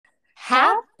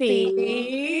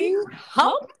Happy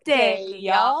Hump Day,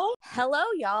 y'all. Hello,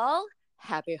 y'all.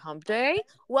 Happy Hump Day.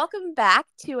 Welcome back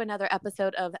to another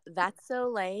episode of That's So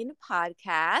Lane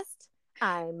podcast.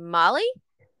 I'm Molly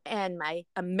and my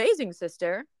amazing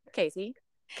sister, Casey,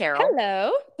 Carol.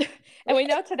 Hello. And we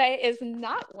know today is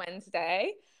not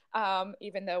Wednesday,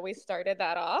 even though we started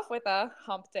that off with a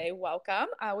Hump Day welcome.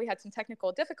 We had some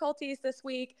technical difficulties this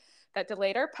week that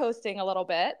delayed our posting a little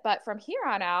bit. But from here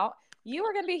on out, you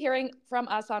are going to be hearing from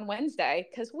us on Wednesday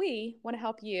because we want to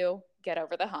help you get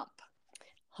over the hump.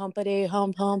 Humpity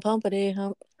hump, hump, humpity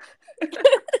hump.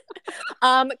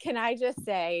 Can I just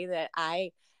say that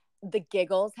the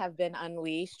giggles have been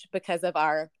unleashed because of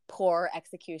our poor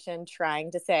execution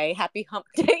trying to say Happy Hump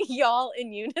Day, y'all,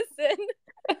 in unison.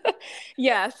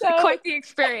 Yes, quite the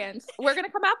experience. We're going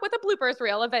to come up with a bloopers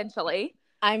reel eventually.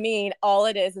 I mean, all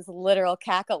it is literal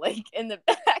cackling in the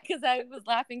back because I was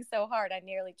laughing so hard I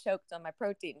nearly choked on my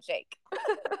protein shake.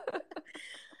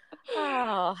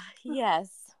 Oh,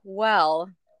 yes. Well,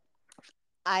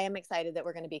 I am excited that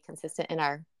we're going to be consistent in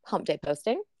our Hump Day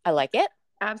posting. I like it.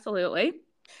 Absolutely.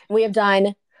 We have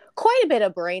done quite a bit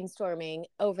of brainstorming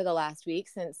over the last week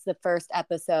since the first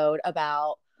episode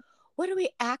about what are we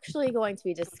actually going to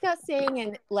be discussing,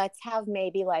 and let's have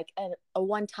maybe like a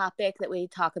one topic that we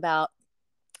talk about.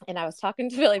 And I was talking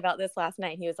to Billy about this last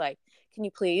night. He was like, can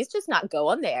you please just not go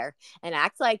on there and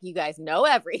act like you guys know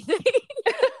everything?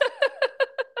 And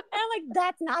I'm like,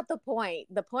 that's not the point.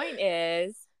 The point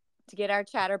is to get our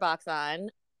chatterbox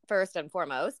on first and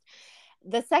foremost.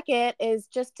 The second is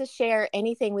just to share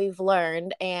anything we've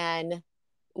learned, and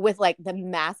with like the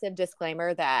massive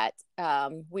disclaimer that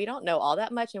we don't know all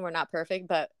that much and we're not perfect,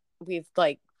 but we've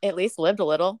like at least lived a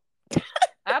little.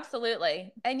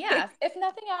 Absolutely. And yeah, if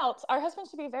nothing else, our husbands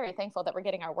should be very thankful that we're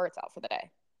getting our words out for the day.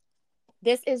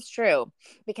 This is true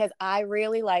because I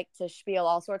really like to spiel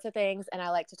all sorts of things, and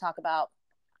I like to talk about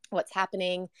what's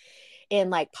happening in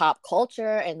like pop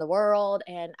culture and the world,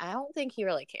 and I don't think he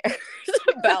really cares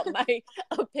about my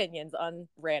opinions on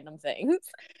random things.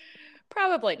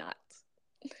 Probably not.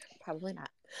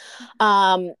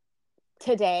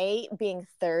 Today being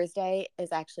Thursday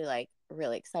is actually like a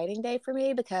really exciting day for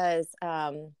me because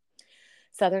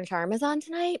Southern Charm is on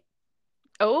tonight.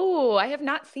 Oh, I have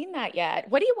not seen that yet.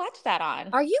 What do you watch that on?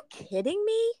 Are you kidding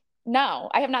me?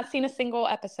 No, I have not seen a single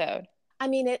episode. I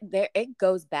mean, it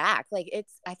goes back. Like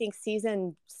it's, I think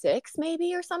season 6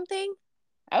 maybe or something.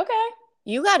 Okay.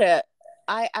 You gotta,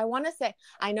 I want to say,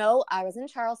 I know I was in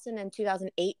Charleston in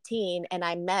 2018 and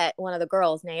I met one of the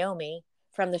girls, Naomi,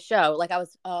 from the show. Like I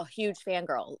was a huge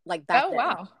fangirl like back then.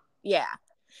 Wow.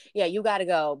 Yeah, you got to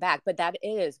go back. But that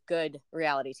is good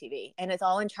reality TV, and it's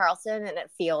all in Charleston, and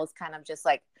it feels kind of just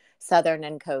like Southern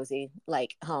and cozy,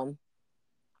 like home.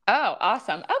 Oh,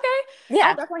 awesome. Okay. Yeah,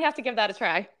 I'll definitely have to give that a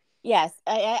try. Yes,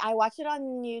 I watch it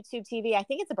on YouTube TV. I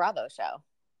think it's a Bravo show.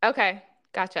 Okay,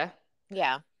 gotcha.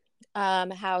 Yeah.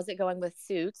 How's it going with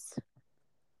Suits?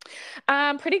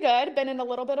 Pretty good. Been in a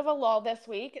little bit of a lull this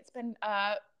week. It's been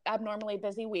abnormally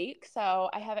busy week, so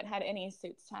I haven't had any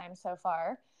Suits time so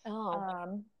far.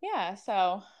 Oh. Yeah,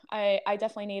 so I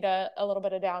definitely need a little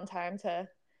bit of downtime to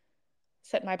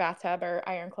sit in my bathtub or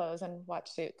iron clothes and watch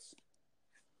Suits.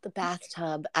 The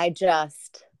bathtub. I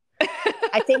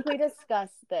think we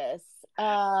discussed this.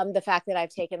 The fact that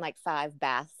I've taken like 5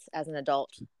 baths as an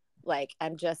adult. Like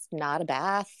I'm just not a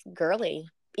bath girly,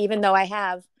 even though I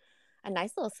have a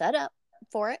nice little setup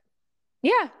for it.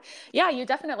 Yeah, you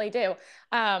definitely do.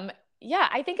 Yeah,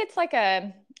 I think it's like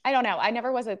I don't know. I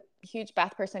never was a huge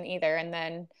bath person either. And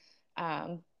then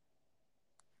I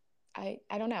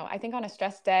don't know. I think on a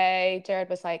stress day, Jared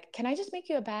was like, can I just make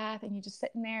you a bath and you just sit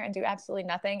in there and do absolutely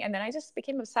nothing? And then I just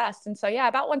became obsessed. And so, yeah,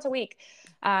 about once a week,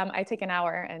 I take an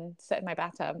hour and sit in my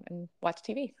bathtub and watch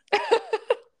TV.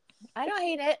 I don't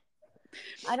hate it.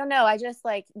 I don't know. I just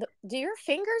like, do your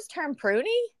fingers turn pruny?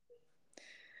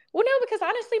 Well, no, because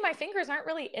honestly, my fingers aren't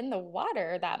really in the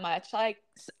water that much. Like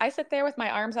I sit there with my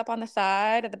arms up on the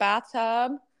side of the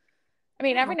bathtub. I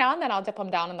mean, every now and then I'll dip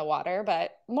them down in the water,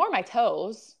 but more my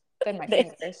toes than my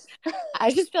fingers.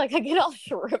 I just feel like I get all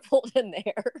shriveled in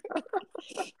there.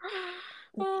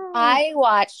 I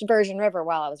watched Virgin River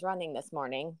while I was running this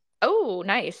morning. Oh,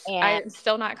 nice. I'm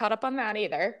still not caught up on that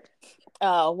either.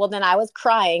 Oh, well, then I was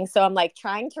crying. So I'm like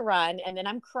trying to run and then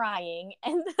I'm crying.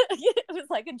 And it was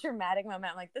like a dramatic moment.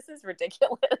 I'm like, this is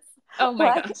ridiculous. Oh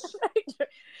my gosh.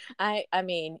 I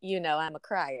mean, I'm a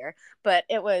crier, but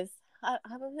it was, I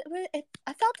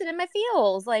felt it in my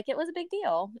feels. Like it was a big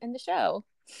deal in the show.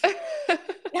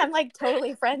 I'm like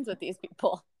totally friends with these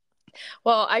people.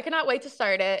 Well, I cannot wait to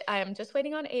start it. I'm just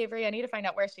waiting on Avery. I need to find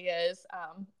out where she is.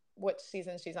 which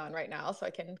season she's on right now, so I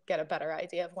can get a better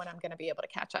idea of when I'm going to be able to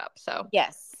catch up. So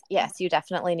Yes, you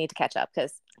definitely need to catch up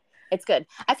because it's good.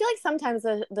 I feel like sometimes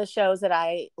the shows that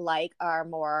I like are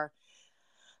more,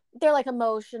 they're like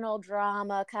emotional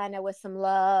drama kind of with some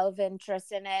love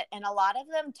interest in it, and a lot of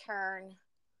them turn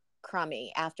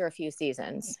crummy after a few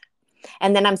seasons,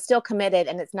 and then I'm still committed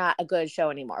and it's not a good show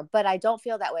anymore. But I don't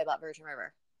feel that way about Virgin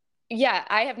River. yeah,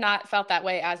 I have not felt that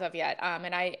way as of yet.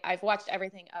 And I've watched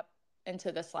everything up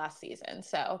into this last season.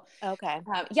 So Okay.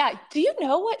 yeah. Do you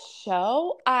know what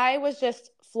show? I was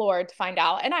just floored to find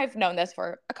out, and I've known this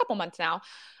for a couple months now,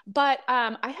 but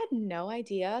I had no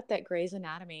idea that Grey's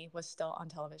Anatomy was still on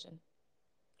television.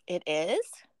 It is.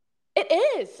 It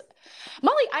is.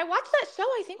 Molly, I watched that show,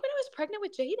 I think, when I was pregnant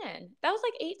with Jaden. That was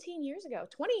like 18 years ago,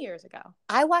 20 years ago.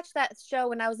 I watched that show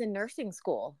when I was in nursing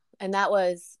school, and that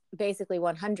was basically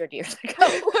 100 years ago.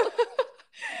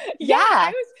 Yeah,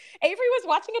 Yeah. Avery was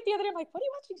watching it the other day. I'm like, what are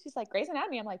you watching? She's like, Grey's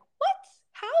Anatomy. I'm like, what?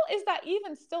 How is that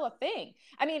even still a thing?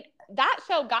 I mean, that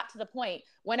show got to the point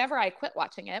whenever I quit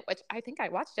watching it, which I think I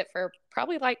watched it for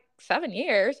probably like 7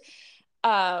 years. It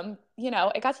got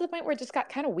to the point where it just got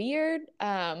kind of weird.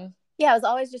 Yeah, it was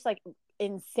always just like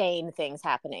insane things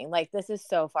happening. Like, this is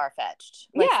so far fetched.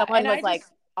 Like, Yeah, someone and was like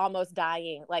almost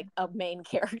dying, like a main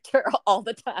character all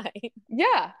the time.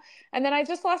 yeah. And then I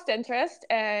just lost interest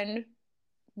and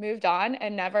moved on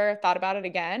and never thought about it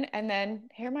again. And then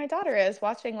here my daughter is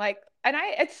watching they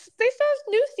still have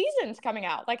new seasons coming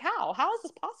out. Like how is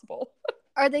this possible?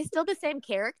 Are they still the same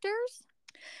characters?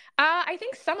 I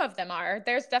think some of them are.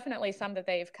 There's definitely some that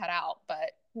they've cut out,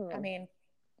 but I mean,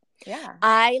 yeah.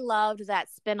 I loved that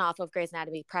spinoff of Grey's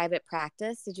Anatomy, Private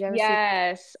Practice. Did you ever see that?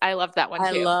 Yes, I love that one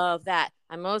I too. love that.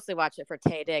 I mostly watch it for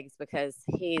Tay Diggs because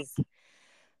he's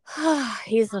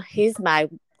my,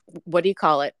 what do you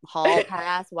call it? Hall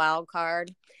pass, wild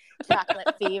card,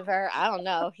 chocolate fever. I don't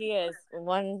know. He is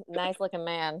one nice looking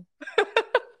man.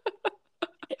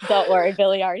 Don't worry,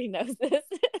 Billy already knows this.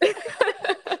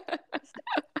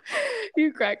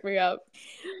 You crack me up.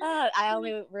 I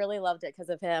only really loved it because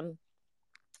of him.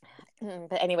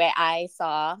 But anyway, I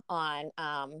saw on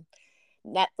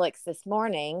Netflix this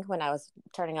morning when I was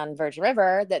turning on Virgin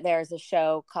River that there's a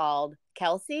show called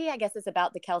Kelce. I guess it's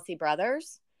about the Kelce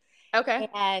brothers. Okay.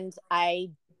 And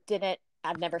I've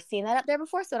never seen that up there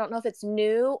before. So I don't know if it's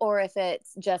new or if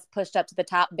it's just pushed up to the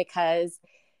top because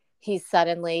he's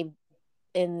suddenly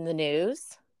in the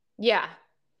news. Yeah.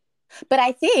 But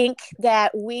I think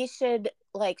that we should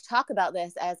like talk about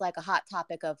this as like a hot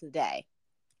topic of the day.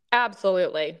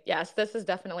 Absolutely. Yes, this is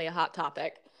definitely a hot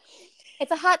topic.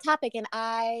 It's a hot topic, and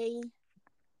I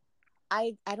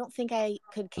don't think I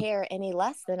could care any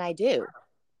less than I do.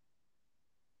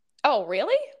 Oh,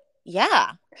 really?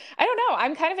 Yeah. I don't know.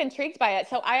 I'm kind of intrigued by it.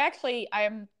 So I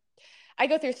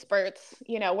go through spurts,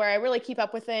 where I really keep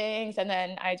up with things and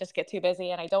then I just get too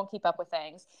busy and I don't keep up with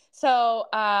things. So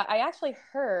I actually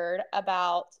heard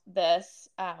about this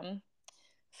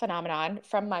phenomenon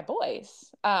from my boys.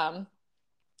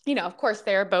 Of course,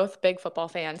 they're both big football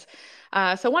fans.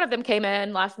 So one of them came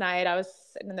in last night. I was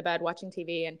sitting in the bed watching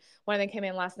TV, and one of them came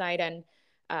in last night and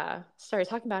started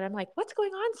talking about it. I'm like, what's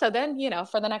going on? So then,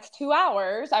 for the next 2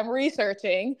 hours, I'm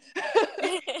researching,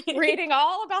 reading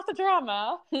all about the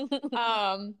drama.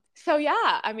 So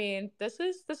yeah, I mean, this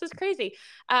is crazy.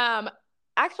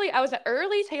 Actually, I was an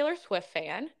early Taylor Swift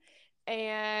fan.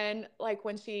 And like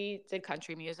when she did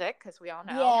country music, because we all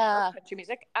know country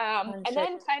music, and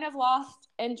then kind of lost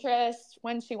interest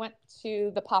when she went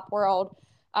to the pop world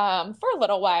for a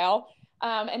little while.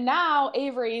 And now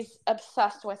Avery's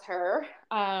obsessed with her.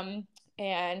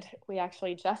 And we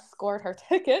actually just scored her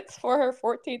tickets for her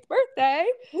 14th birthday.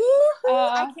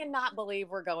 I cannot believe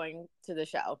we're going to the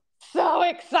show. So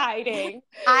exciting.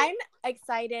 I'm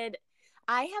excited.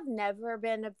 I have never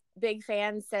been a big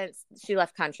fan since she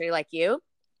left country like you.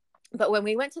 But when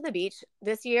we went to the beach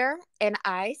this year and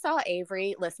I saw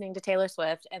Avery listening to Taylor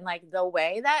Swift and like the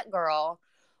way that girl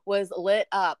was lit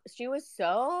up, she was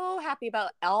so happy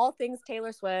about all things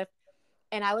Taylor Swift.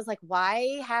 And I was like,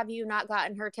 why have you not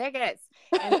gotten her tickets?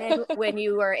 And then when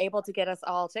you were able to get us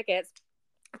all tickets,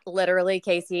 literally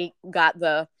Casey got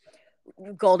the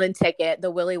golden ticket, the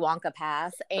Willy Wonka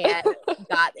pass, and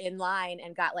got in line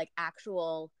and got like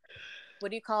actual, what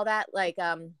do you call that? Like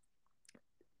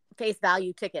face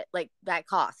value ticket, like that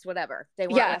cost, whatever. They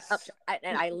weren't yes. up to,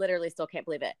 and I literally still can't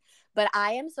believe it. But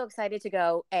I am so excited to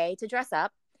go, A, to dress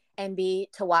up, and B,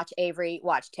 to watch Avery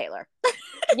watch Taylor.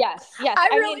 Yes. I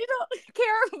really don't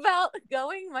care about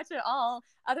going much at all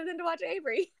other than to watch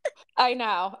Avery. I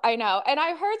know. And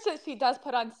I heard that she does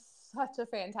put on such a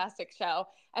fantastic show.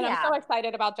 And I'm Yeah. so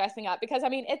excited about dressing up because, I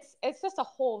mean, it's just a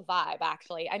whole vibe,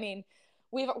 actually. I mean,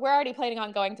 we're already planning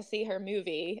on going to see her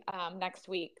movie next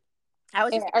week. I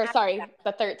was just Or gonna ask you sorry,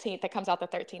 the 13th. It comes out the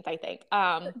 13th, I think.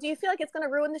 that. Do you feel like it's going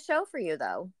to ruin the show for you,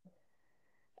 though?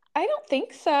 I don't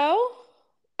think so.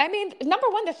 I mean, number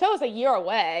one, the show is a year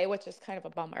away, which is kind of a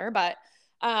bummer, but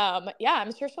yeah,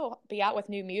 I'm sure she'll be out with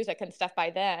new music and stuff by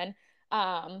then.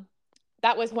 Um,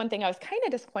 that was one thing I was kind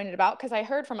of disappointed about because I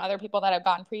heard from other people that have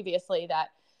gone previously that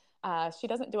she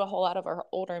doesn't do a whole lot of her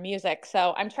older music.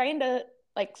 So I'm trying to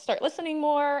like start listening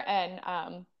more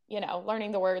and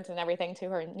learning the words and everything to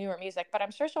her newer music. But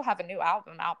I'm sure she'll have a new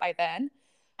album out by then.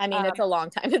 I mean, it's a long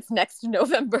time. It's next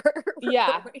November.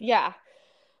 Yeah, yeah,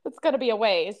 it's gonna be a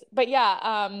ways. But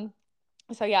yeah,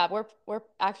 so yeah, we're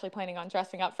actually planning on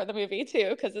dressing up for the movie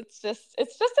too because it's just a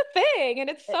thing and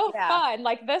it's so Yeah. fun.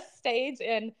 Like this stage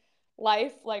in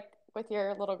life, like with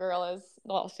your little girl is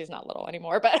well, she's not little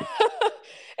anymore, but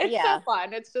it's Yeah. so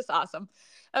fun. It's just awesome.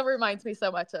 It reminds me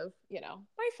so much of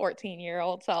my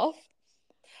 14-year-old self.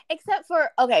 Except for,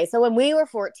 okay, so when we were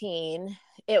 14,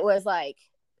 it was like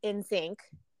In Sync,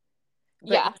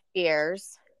 Yeah. Britney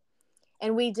Spears,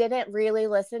 and we didn't really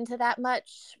listen to that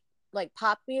much like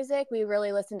pop music. We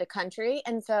really listened to country,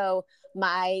 and so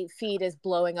my feed is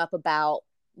blowing up about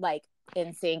like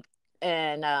In Sync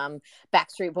and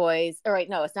Backstreet Boys. Or wait,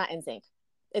 no, it's not In Sync.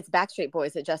 It's Backstreet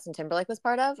Boys that Justin Timberlake was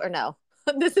part of, or no?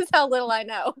 This is how little I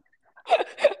know.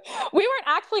 We weren't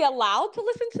actually allowed to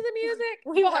listen to the music.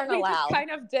 We but weren't we allowed. just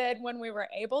kind of did when we were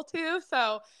able to.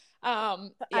 So, yeah,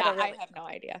 I have no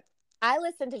idea. I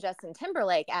listened to Justin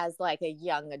Timberlake as like a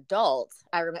young adult.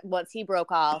 I remember once he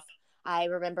broke off, I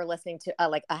remember listening to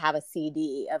like I have a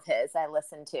CD of his I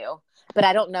listened to, but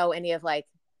I don't know any of like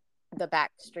the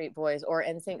Backstreet Boys or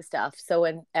NSYNC stuff. So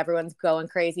when everyone's going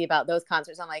crazy about those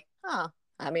concerts, I'm like, huh.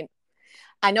 I mean,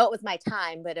 I know it was my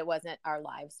time, but it wasn't our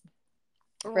lives.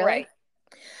 Really? Right.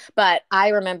 But I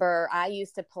remember I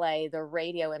used to play the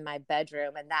radio in my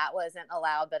bedroom, and that wasn't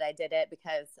allowed, but I did it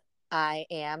because I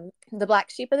am the black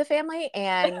sheep of the family,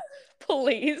 and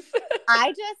Please. I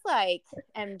just like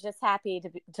am just happy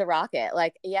to rock it.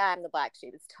 Like, yeah, I'm the black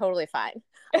sheep. It's totally fine.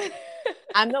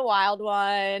 I'm the wild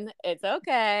one. It's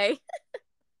okay.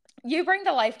 You bring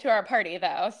the life to our party,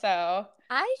 though, so.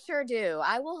 I sure do.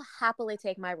 I will happily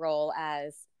take my role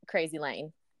as Crazy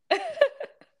Lane.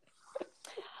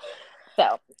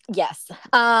 So, yes.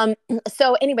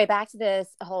 So anyway, back to this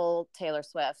whole Taylor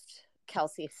Swift,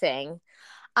 Kelce thing.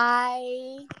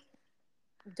 I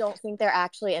don't think they're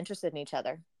actually interested in each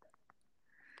other.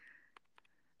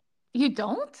 You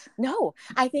don't? No,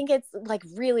 I think it's like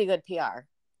really good PR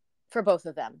for both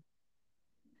of them.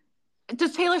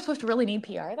 Does Taylor Swift really need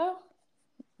PR, though?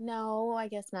 No, I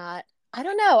guess not. I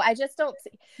don't know. I just don't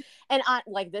see. And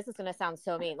like, this is going to sound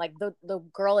so mean. Like the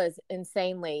girl is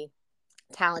insanely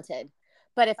talented.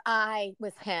 But if I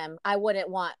was him, I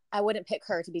wouldn't pick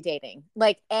her to be dating.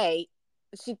 Like,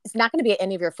 she's not going to be at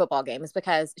any of your football games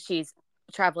because she's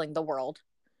traveling the world.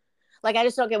 Like, I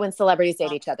just don't get when celebrities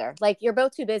date each other. Like, you're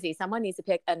both too busy. Someone needs to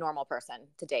pick a normal person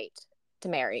to date, to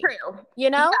marry. True. You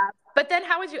know? Yeah. But then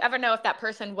how would you ever know if that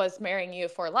person was marrying you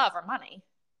for love or money?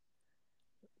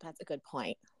 That's a good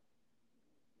point.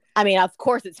 I mean, of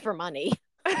course it's for money.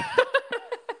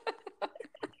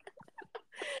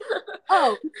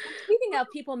 Oh, speaking of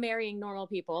people marrying normal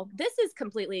people, this is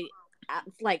completely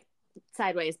like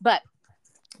sideways, but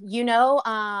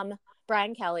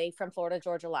Brian Kelly from Florida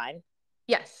Georgia Line.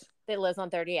 Yes. That lives on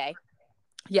 30A.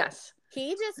 Yes.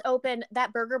 He just opened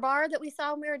that burger bar that we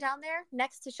saw when we were down there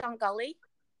next to Sean Gully.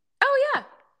 Oh, yeah.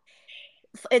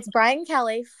 It's Brian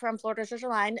Kelly from Florida Georgia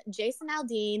Line, Jason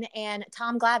Aldean, and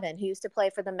Tom Glavine, who used to play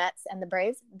for the Mets and the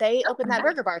Braves. They opened that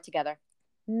burger bar together.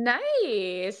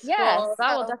 Nice. Yes. Well,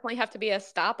 that will definitely have to be a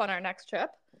stop on our next trip.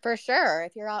 For sure.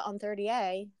 If you're out on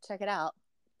 30A, check it out.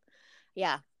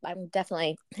 Yeah, I'm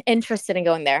definitely interested in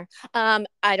going there.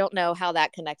 I don't know how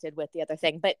that connected with the other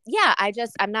thing, but yeah,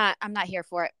 I'm not here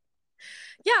for it.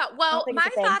 Yeah, well, my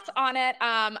thoughts on it,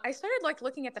 I started like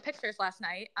looking at the pictures last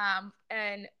night,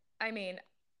 and I mean,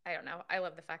 I don't know. I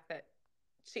love the fact that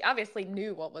she obviously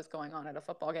knew what was going on at a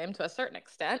football game to a certain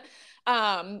extent,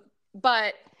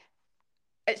 but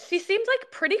she seemed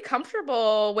like pretty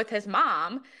comfortable with his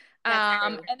mom.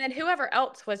 And then whoever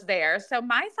else was there. So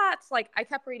my thoughts, like I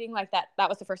kept reading like that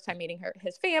was the first time meeting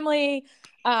his family.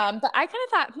 But I kind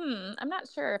of thought, I'm not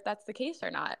sure if that's the case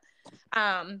or not.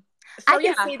 I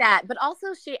can see that, but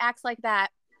also she acts like that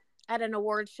at an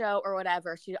award show or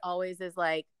whatever. She always is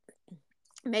like,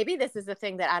 maybe this is the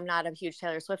thing that I'm not a huge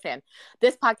Taylor Swift fan.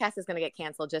 This podcast is going to get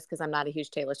canceled just because I'm not a huge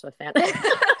Taylor Swift fan.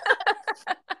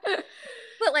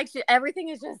 But like everything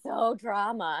is just so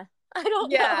drama. I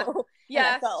don't Yeah. know. And I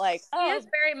Yes. felt like, She is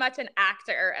very much an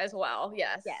actor as well.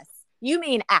 Yes. yes. You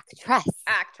mean actress.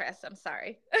 Actress. I'm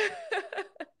sorry.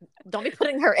 Don't be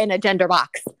putting her in a gender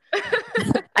box.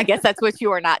 I guess that's what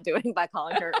you are not doing by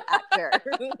calling her actor.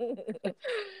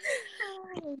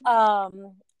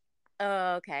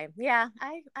 Okay. Yeah,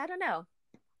 I don't know.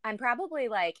 I'm probably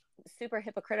like super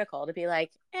hypocritical to be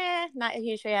like, not a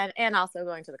huge fan, and also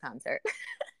going to the concert.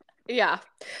 Yeah.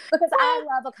 Because I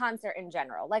love a concert in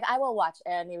general. Like, I will watch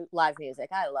any live music.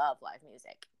 I love live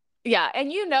music. Yeah.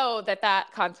 And you know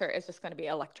that concert is just going to be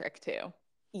electric too.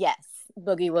 Yes.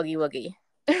 Boogie, woogie, woogie.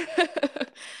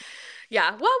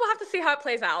 Yeah. Well, we'll have to see how it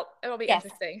plays out. It'll be Yes.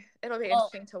 interesting. It'll be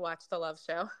interesting to watch the Love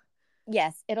Show.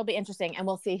 Yes, it'll be interesting. And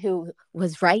we'll see who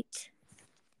was right.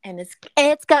 And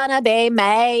it's gonna be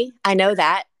May. I know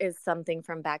that is something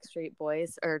from Backstreet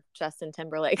Boys or Justin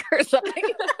Timberlake or something.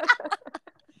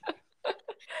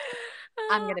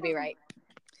 I'm gonna be right.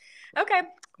 Okay.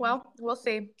 Well, we'll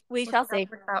see. We shall see.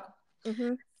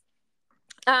 Mm-hmm.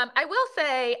 I will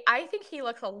say, I think he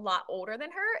looks a lot older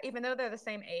than her, even though they're the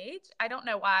same age. I don't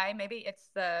know why. Maybe it's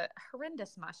the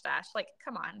horrendous mustache. Like,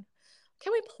 come on.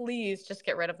 Can we please just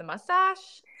get rid of the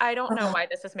mustache? I don't know why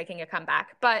this is making a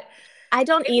comeback, but I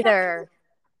don't either.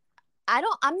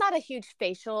 I'm not a huge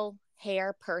facial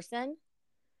hair person.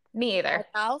 Me either.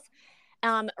 Myself.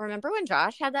 Remember when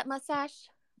Josh had that mustache?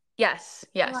 Yes.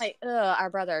 I'm like, our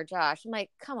brother Josh. I'm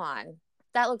like, come on.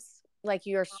 That looks like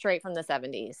you're straight from the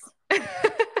 70s.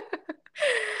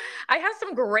 I have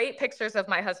some great pictures of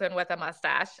my husband with a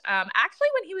mustache. Actually,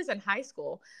 when he was in high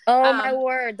school. Oh, my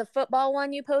word. The football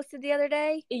one you posted the other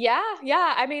day? Yeah.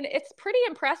 Yeah. I mean, it's pretty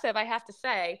impressive, I have to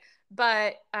say.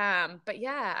 But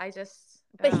yeah, I just.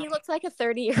 But he looks like a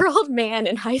 30-year-old man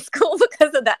in high school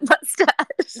because of that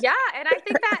mustache. Yeah. And I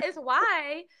think that is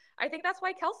why. I think that's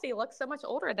why Kelce looks so much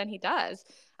older than he does.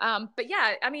 But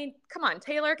yeah, I mean, come on.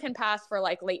 Taylor can pass for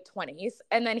like late 20s,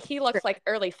 and then he looks like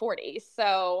early 40s.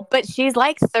 So. But she's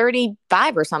like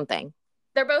 35 or something.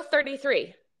 They're both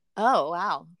 33. Oh,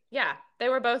 wow. Yeah. They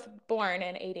were both born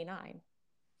in 89.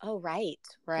 Oh, right.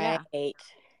 Yeah.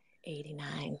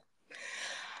 89.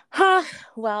 Huh.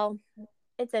 Well,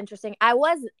 it's interesting. I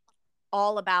was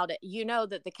all about it. You know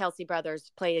that the Kelce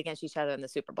brothers played against each other in the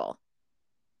Super Bowl.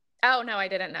 Oh, no, I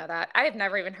didn't know that. I had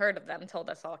never even heard of them until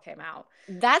this all came out.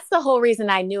 That's the whole reason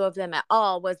I knew of them at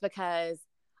all, was because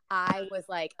I was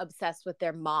like obsessed with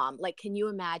their mom. Like, can you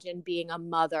imagine being a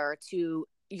mother to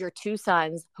your two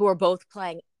sons who are both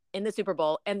playing in the Super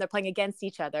Bowl and they're playing against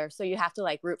each other? So you have to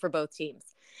like root for both teams.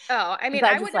 Oh, I mean,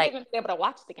 I wouldn't even be able to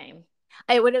watch the game.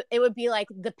 It would be like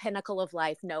the pinnacle of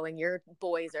life, knowing your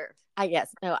boys are, I guess,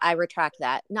 no, I retract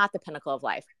that. Not the pinnacle of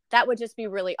life. That would just be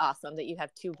really awesome that you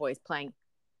have two boys playing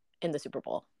in the Super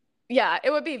Bowl. Yeah,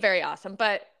 it would be very awesome.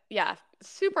 But yeah,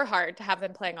 super hard to have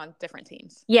them playing on different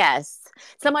teams. Yes.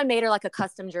 Someone made her like a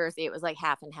custom jersey. It was like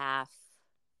half and half.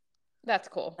 That's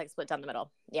cool. Like split down the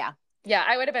middle. Yeah. Yeah,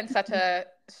 I would have been such a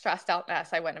stressed out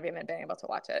mess. I wouldn't have even been able to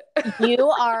watch it. You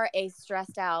are a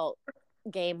stressed out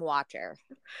game watcher.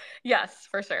 Yes,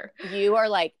 for sure. You are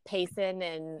like pacing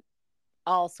and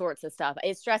all sorts of stuff.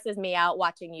 It stresses me out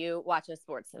watching you watch a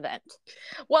sports event.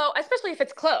 Well, especially if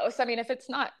it's close. I mean, if it's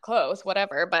not close,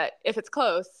 whatever. But if it's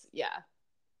close, yeah.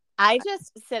 I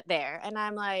just sit there and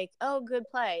I'm like, oh, good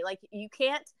play. Like, you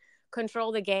can't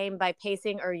control the game by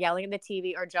pacing or yelling at the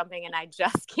TV or jumping, and I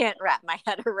just can't wrap my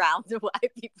head around why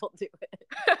people do it.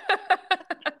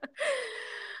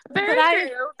 Very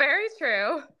true. Very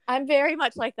true. I'm very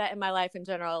much like that in my life in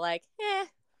general. Like,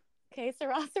 okay,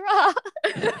 sarah, sarah.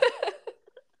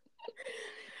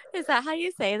 Is that how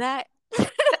you say that?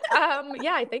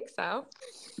 Yeah, I think so.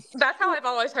 That's how I've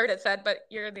always heard it said, but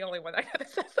you're the only one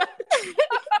that says that.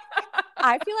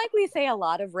 I feel like we say a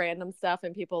lot of random stuff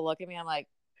and people look at me, I'm like,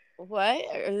 what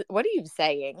are you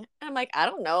saying? And I'm like, I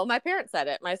don't know. My parents said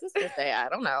it. My sisters say it. I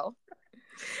don't know.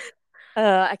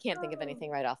 I can't think of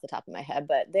anything right off the top of my head,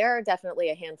 but there are definitely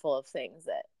a handful of things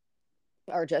that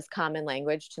are just common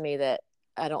language to me that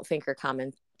I don't think are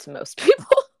common to most people.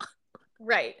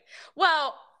 Right.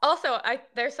 Well, also,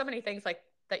 there's so many things like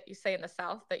that you say in the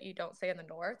South that you don't say in the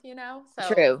North, you know?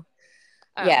 So true.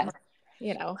 Yeah.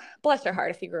 You know, bless your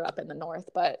heart if you grew up in the North,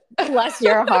 but bless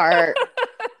your heart.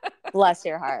 Bless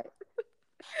your heart.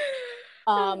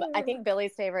 I think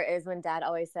Billy's favorite is when Dad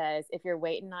always says, if you're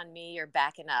waiting on me, you're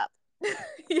backing up.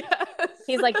 Yes.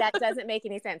 He's like, that doesn't make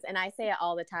any sense. And I say it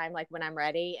all the time, like when I'm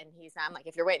ready, and I'm like,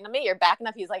 if you're waiting on me, you're backing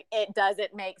up. He's like, it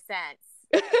doesn't make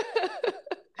sense.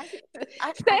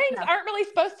 Sayings aren't really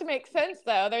supposed to make sense,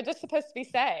 though. They're just supposed to be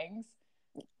sayings.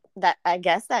 That, I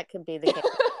guess that could be the case.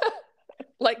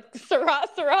 Like Syrah.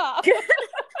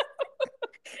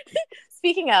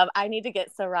 Speaking of, I need to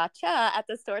get sriracha at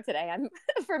the store today. I'm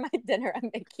for my dinner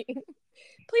I'm making.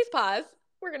 Please pause.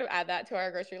 We're going to add that to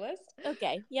our grocery list.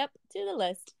 Okay. Yep. To the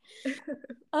list.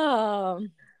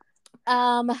 Um,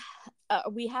 um,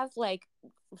 we have like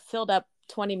filled up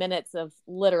 20 minutes of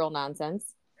literal nonsense.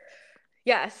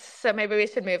 Yes. So maybe we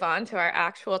should move on to our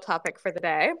actual topic for the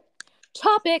day.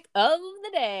 Topic of the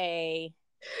day.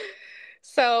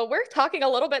 So we're talking a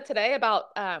little bit today about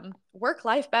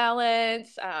work-life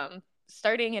balance,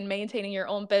 starting and maintaining your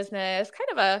own business,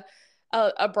 kind of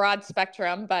a broad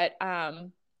spectrum, but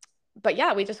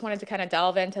yeah, we just wanted to kind of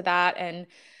delve into that. And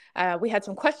we had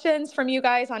some questions from you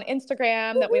guys on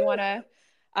Instagram that we want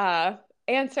to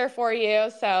answer for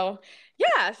you. So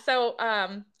yeah, so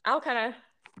I'll kind of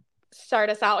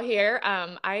start us out here.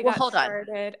 I got hold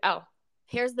started. On.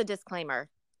 Here's the disclaimer.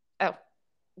 Oh,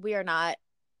 we are not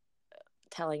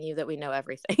telling you that we know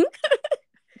everything.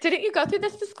 Didn't you go through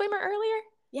this disclaimer earlier?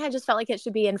 Yeah, I just felt like it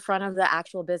should be in front of the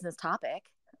actual business topic.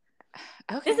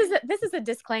 Okay. This is a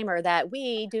disclaimer that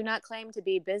we do not claim to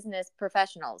be business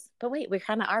professionals. But wait, we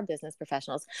kind of are business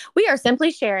professionals. We are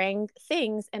simply sharing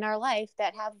things in our life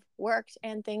that have worked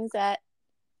and things that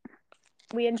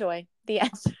we enjoy. The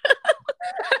end.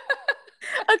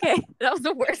 Okay, that was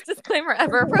the worst disclaimer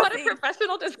ever. What a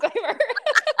professional disclaimer.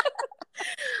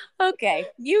 Okay,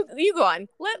 you go on.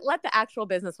 Let the actual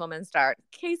businesswoman start.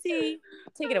 Casey,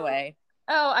 take it away.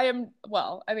 Oh, I am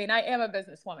a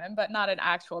businesswoman, but not an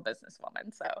actual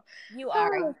businesswoman. So you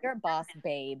are. You're a boss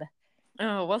babe.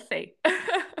 Oh, we'll see.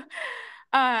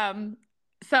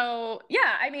 So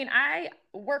yeah, I mean, I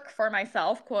work for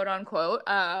myself, quote unquote.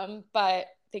 But I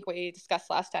think we discussed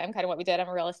last time kind of what we did. I'm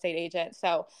a real estate agent.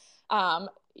 So,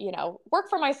 work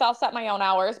for myself, set my own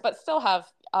hours, but still have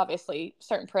obviously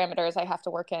certain parameters I have to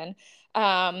work in.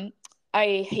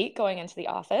 I hate going into the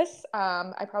office.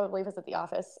 I probably visit the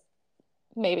office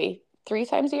maybe 3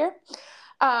 times a year.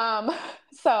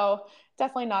 So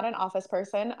definitely not an office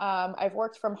person. I've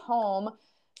worked from home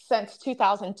since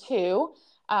 2002.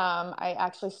 I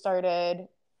actually started,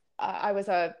 I was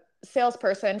a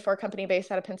salesperson for a company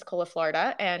based out of Pensacola,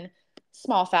 Florida. And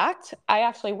small fact, I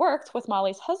actually worked with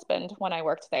Molly's husband when I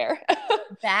worked there.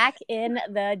 Back in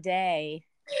the day.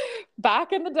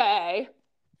 Back in the day.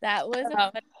 That was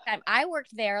a fun time. I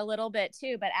worked there a little bit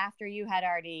too, but after you had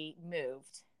already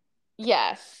moved.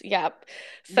 Yes. Yep.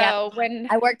 So when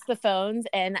I worked the phones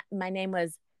and my name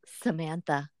was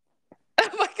Samantha. Oh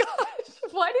my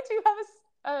gosh. Why did you have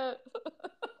a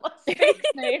fake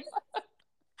name?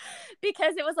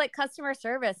 Because it was like customer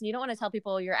service. You don't want to tell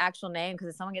people your actual name because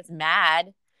if someone gets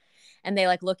mad and they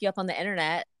like look you up on the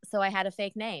internet. So I had a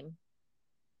fake name.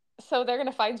 So they're going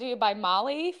to find you by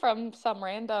Molly from some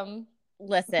random.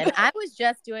 Listen, I was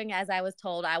just doing as I was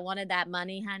told. I wanted that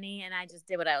money, honey, and I just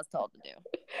did what I was told to do.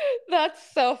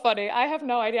 That's so funny. I have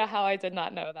no idea how I did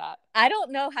not know that. I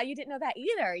don't know how you didn't know that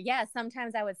either. Yeah,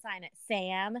 sometimes I would sign it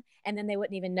Sam, and then they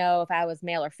wouldn't even know if I was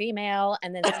male or female,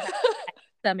 and then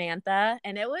Samantha,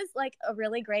 and it was like a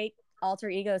really great alter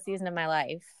ego season of my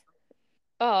life.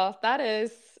 Oh, that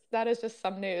is just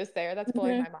some news there. That's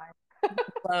blowing my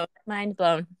mind. Mind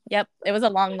blown. Yep, it was a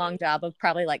long job of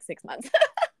probably like 6 months.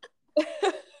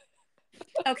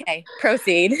 Okay,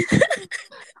 proceed.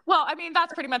 Well, I mean,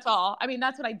 that's pretty much all. I mean,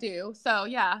 that's what I do. So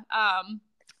yeah.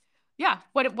 Yeah.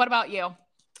 What about you?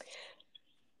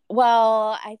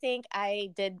 Well, I think I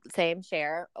did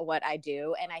share what I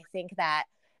do. And I think that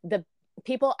the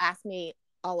people ask me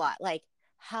a lot, like,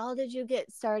 how did you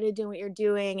get started doing what you're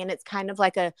doing? And it's kind of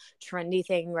like a trendy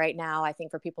thing right now, I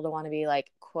think, for people to want to be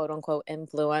like, quote unquote,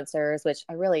 influencers, which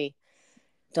I really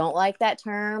don't like that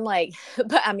term. Like,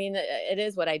 but I mean, it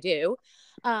is what I do.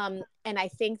 And I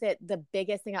think that the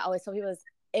biggest thing I always tell people is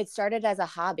it started as a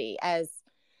hobby, as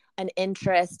an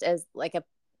interest, as like a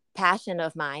passion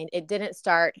of mine. It didn't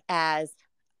start as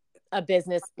a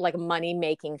business, like a money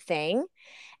making thing.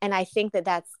 And I think that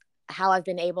that's how I've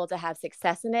been able to have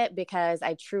success in it because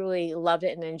I truly loved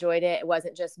it and enjoyed it. It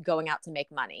wasn't just going out to make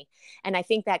money. And I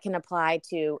think that can apply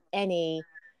to any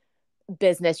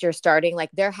business you're starting. Like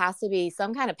there has to be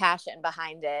some kind of passion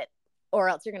behind it or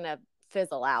else you're going to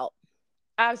fizzle out.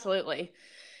 Absolutely.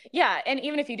 Yeah. And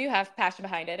even if you do have passion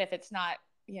behind it, if it's not,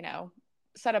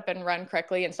 set up and run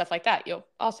correctly and stuff like that, you'll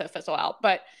also fizzle out.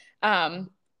 But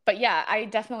yeah, I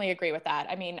definitely agree with that.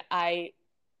 I mean, I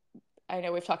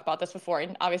know we've talked about this before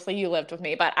and obviously you lived with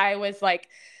me, but I was like,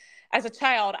 as a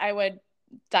child, I would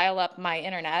dial up my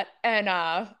internet and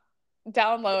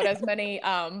download as many,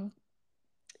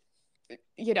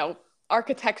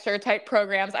 architecture type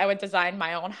programs. I would design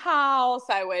my own house.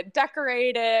 I would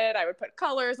decorate it. I would put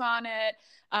colors on it.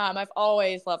 I've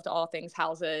always loved all things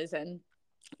houses and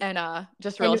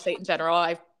just real And estate in general.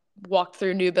 I've walked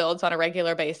through new builds on a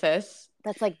regular basis.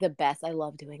 that's like the best. I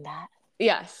love doing that.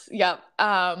 Yes. Yep.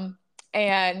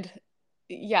 And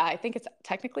yeah, I think it's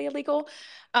technically illegal.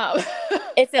 Um,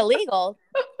 It's illegal.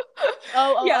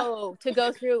 yeah. To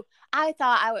go through. I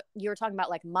thought you were talking about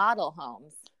like model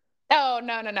homes. Oh,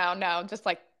 no. Just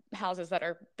like houses that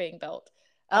are being built.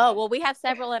 Oh, well, we have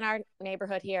several in our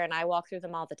neighborhood here, and I walk through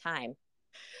them all the time.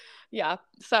 Yeah.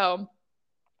 So,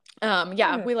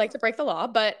 we like to break the law,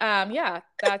 but yeah,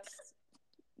 that's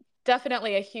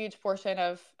definitely a huge portion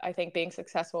of, I think, being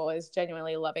successful is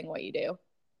genuinely loving what you do.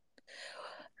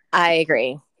 I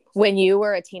agree. When you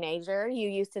were a teenager, you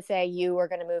used to say you were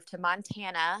going to move to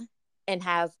Montana and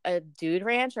have a dude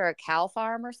ranch or a cow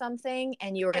farm or something,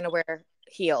 and you were going to wear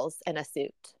heels and a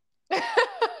suit.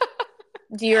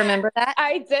 Do you remember that?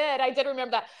 I did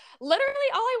remember that. Literally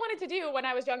all I wanted to do when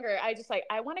I was younger,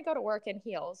 I want to go to work in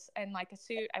heels and like a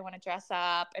suit. I want to dress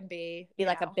up and be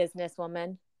like a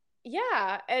businesswoman.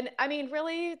 Yeah. And I mean,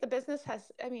 really the business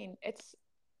it's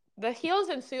the heels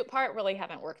and suit part really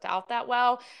haven't worked out that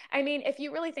well. I mean, if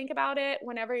you really think about it,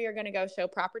 whenever you're going to go show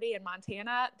property in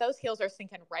Montana, those heels are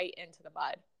sinking right into the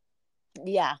mud.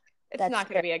 Yeah. It's not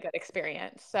going to be a good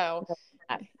experience. So,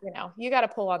 you got to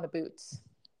pull on the boots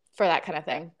for that kind of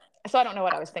thing. So I don't know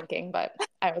what I was thinking, but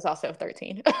I was also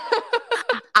 13.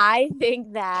 I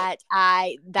think that's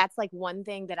like one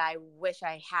thing that I wish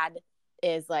I had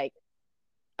is like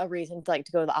a reason to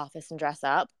go to the office and dress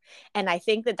up. And I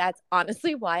think that that's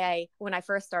honestly why when I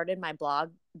first started my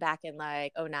blog back in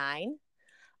like 2009,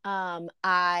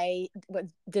 I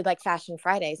did like Fashion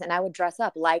Fridays, and I would dress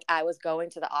up like I was going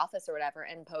to the office or whatever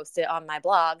and post it on my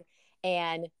blog.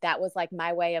 And that was like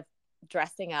my way of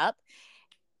dressing up.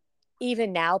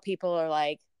 Even now people are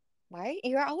like, why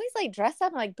you're always like dressed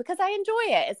up? I'm like, because I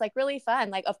enjoy it. It's like really fun.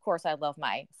 Like, of course I love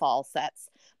my fall sets,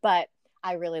 but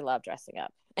I really love dressing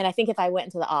up. And I think if I went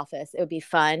into the office, it would be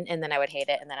fun, and then I would hate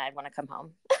it, and then I'd want to come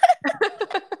home.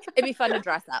 It'd be fun to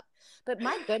dress up. But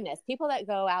my goodness, people that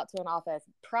go out to an office,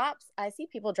 props. I see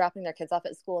people dropping their kids off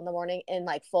at school in the morning in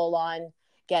like full on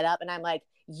get up. And I'm like,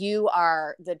 you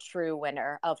are the true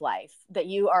winner of life, that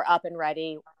you are up and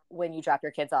ready when you drop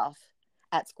your kids off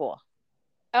at school.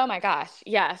 Oh my gosh.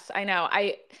 Yes, I know.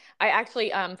 I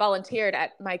actually volunteered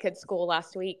at my kids' school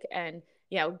last week, and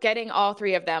getting all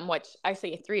three of them, which I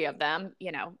see three of them,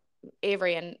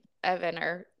 Avery and Evan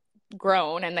are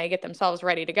grown and they get themselves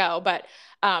ready to go. But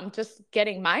just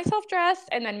getting myself dressed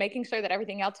and then making sure that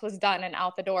everything else was done and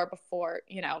out the door before,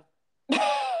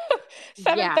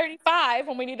 7:35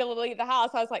 when we need to leave the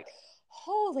house. I was like,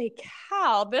 holy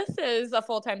cow, this is a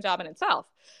full-time job in itself.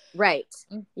 Right.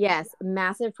 Yes.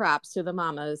 Massive props to the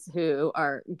mamas who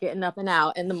are getting up and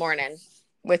out in the morning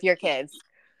with your kids.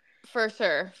 For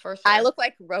sure. I look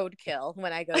like roadkill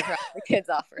when I go drop the kids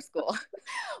off for school.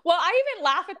 Well, I even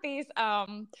laugh at these,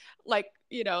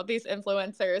 these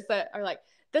influencers that are like,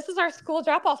 this is our school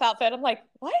drop-off outfit. I'm like,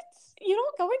 what? You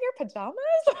don't go in your pajamas?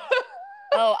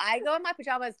 Oh, I go in my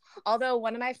pajamas. Although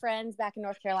one of my friends back in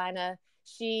North Carolina,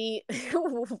 she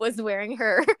was wearing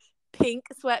her pink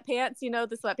sweatpants,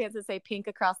 the sweatpants that say pink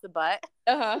across the butt.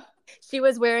 She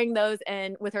was wearing those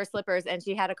and with her slippers, and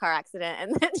she had a car accident,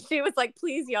 and then she was like,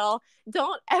 please y'all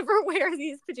don't ever wear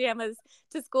these pajamas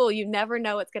to school. You never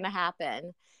know what's going to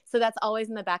happen. So that's always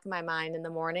in the back of my mind in the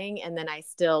morning, and then I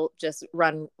still just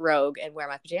run rogue and wear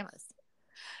my pajamas.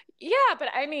 Yeah, but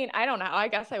I mean, I don't know, I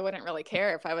guess I wouldn't really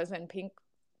care if I was in pink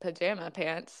pajama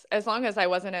pants, as long as I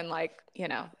wasn't in like,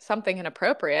 something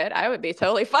inappropriate. I would be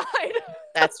totally fine.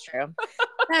 That's true.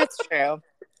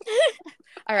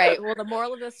 All right. Well, the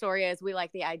moral of the story is we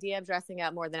like the idea of dressing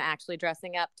up more than actually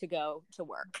dressing up to go to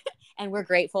work. And we're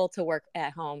grateful to work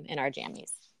at home in our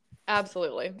jammies.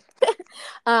 Absolutely.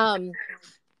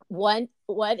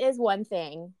 What is one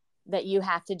thing that you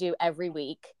have to do every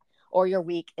week, or your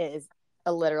week is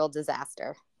a literal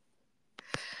disaster?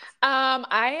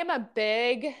 I am a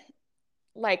big,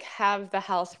 have the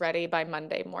house ready by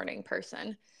Monday morning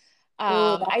person.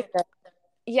 I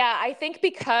think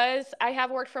because I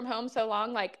have worked from home so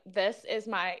long, this is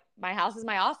my house is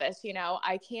my office,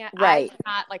 I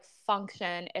cannot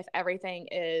function if everything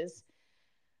is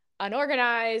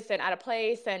unorganized and out of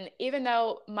place. And even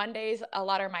though Mondays, a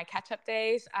lot are my catch up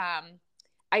days,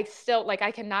 I still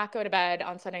I cannot go to bed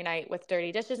on Sunday night with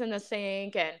dirty dishes in the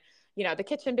sink and, the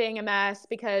kitchen being a mess,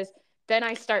 because then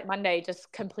I start Monday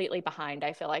just completely behind,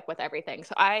 I feel like, with everything.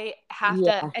 So I have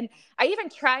to, and I even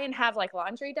try and have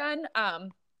laundry done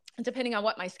depending on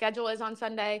what my schedule is on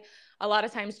Sunday. A lot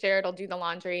of times Jared will do the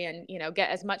laundry and, get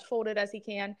as much folded as he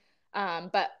can.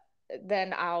 But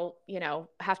then I'll,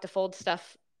 have to fold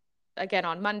stuff again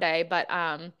on Monday. But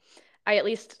I at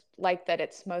least like that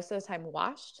it's most of the time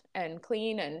washed and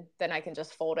clean, and then I can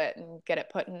just fold it and get it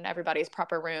put in everybody's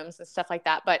proper rooms and stuff like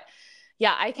that. But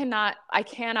yeah, I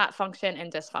cannot function in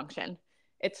dysfunction.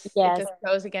 It Yes. just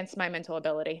goes against my mental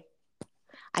ability.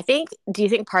 Do you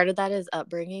think part of that is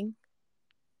upbringing?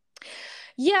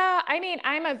 Yeah, I mean,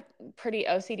 I'm a pretty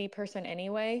OCD person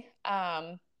anyway.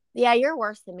 Yeah, you're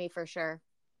worse than me for sure.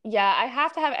 Yeah, I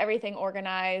have to have everything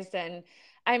organized. And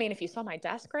I mean, if you saw my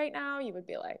desk right now, you would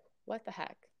be like, what the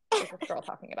heck is this girl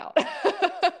talking about?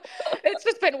 It's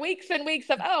just been weeks and weeks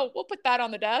of, oh, we'll put that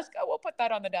on the desk. Oh, we'll put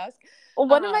that on the desk. Well,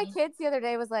 one of my kids the other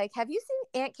day was like, have you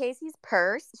seen Aunt Casey's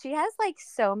purse? She has like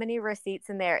so many receipts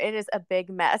in there. It is a big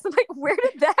mess. I'm like, where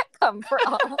did that come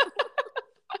from?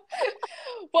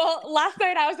 Well, last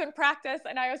night I was in practice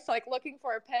and I was like looking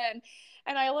for a pen,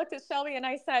 and I looked at Shelby and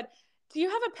I said, do you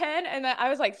have a pen? And then I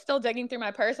was like still digging through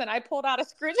my purse and I pulled out a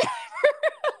screwdriver.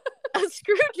 A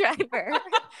screwdriver.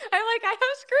 I have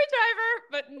a screwdriver,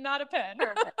 but not a pen.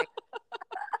 Perfect.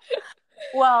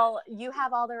 Well, you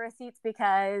have all the receipts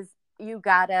because you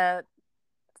gotta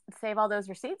save all those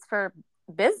receipts for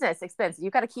business expenses.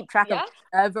 You got to keep track of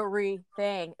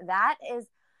everything. That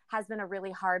has been a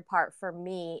really hard part for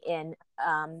me in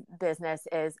business,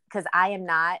 is because I am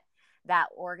not that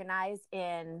organized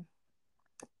in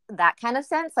that kind of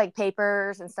sense, like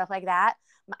papers and stuff like that.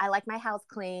 I like my house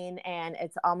clean and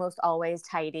it's almost always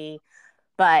tidy,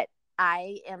 but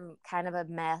I am kind of a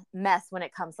mess when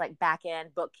it comes like back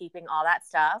end bookkeeping, all that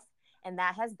stuff. And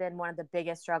that has been one of the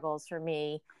biggest struggles for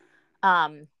me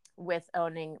with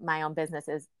owning my own business.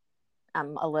 Is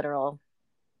I'm a literal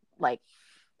like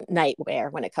nightmare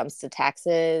when it comes to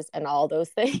taxes and all those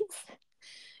things.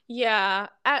 Yeah.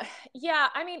 Yeah.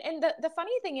 I mean, and the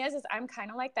funny thing is I'm kind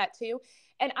of like that too.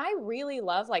 And I really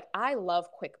I love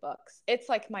QuickBooks. It's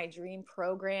like my dream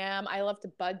program. I love to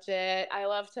budget. I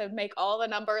love to make all the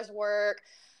numbers work.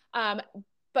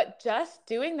 But just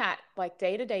doing that like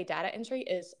day-to-day data entry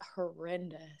is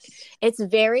horrendous. It's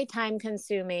very time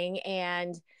consuming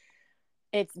and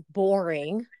it's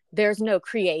boring. There's no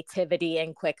creativity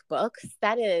in QuickBooks.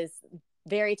 That is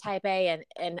very type A,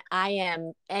 and I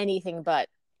am anything but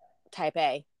type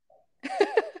A.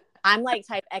 I'm like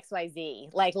type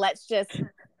XYZ. Like, let's just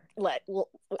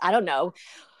I don't know,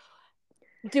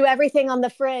 do everything on the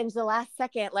fringe the last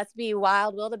second. Let's be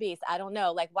wild wildebeest. I don't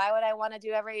know. Like, why would I want to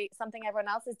do something everyone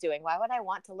else is doing? Why would I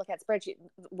want to look at spreadsheet?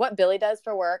 What Billy does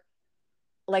for work,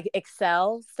 like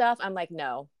Excel stuff, I'm like,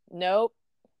 nope,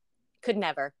 could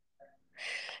never.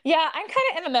 Yeah, I'm kind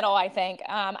of in the middle, I think.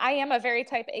 I am a very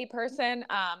type A person, and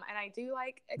I do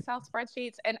like Excel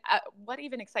spreadsheets. And what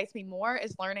even excites me more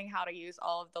is learning how to use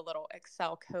all of the little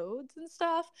Excel codes and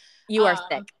stuff. You are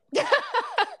sick.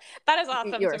 That is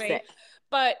awesome to me. Sick.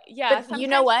 But yeah, but you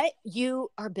know what?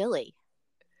 You are Billy.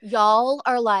 Y'all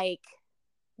are like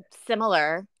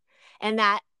similar, and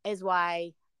that is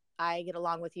why I get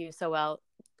along with you so well.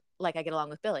 Like I get along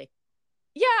with Billy.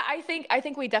 Yeah, I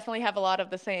think we definitely have a lot of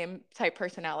the same type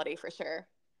personality for sure.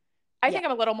 I think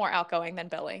I'm a little more outgoing than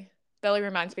Billy. Billy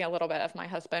reminds me a little bit of my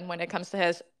husband when it comes to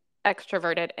his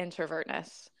extroverted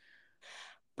introvertness.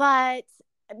 But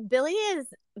Billy is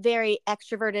very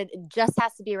extroverted, just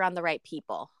has to be around the right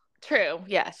people. True,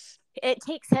 yes. It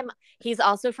takes him, he's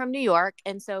also from New York,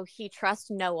 and so he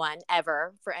trusts no one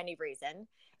ever for any reason.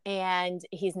 And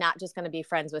he's not just going to be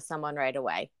friends with someone right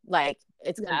away. Like,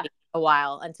 it's going to be a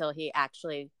while until he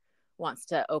actually wants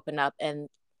to open up and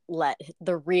let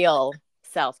the real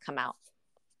self come out.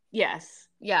 Yes.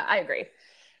 Yeah, I agree.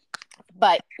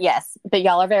 But yes, but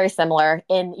y'all are very similar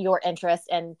in your interest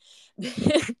and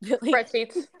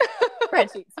spreadsheets.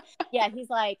 Yeah,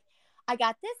 he's like, I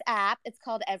got this app. It's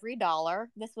called Every Dollar.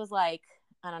 This was like,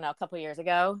 I don't know, a couple of years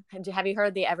ago. Have you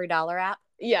heard the Every Dollar app?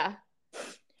 Yeah.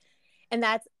 And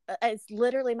it's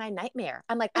literally my nightmare.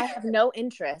 I'm like, I have no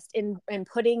interest in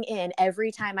putting in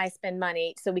every time I spend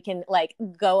money so we can like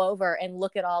go over and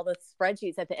look at all the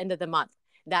spreadsheets at the end of the month.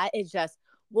 That is just,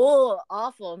 whoa,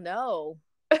 awful. No.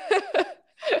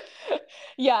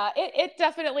 Yeah, it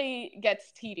definitely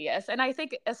gets tedious. And I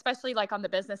think especially like on the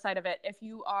business side of it, if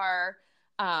you are,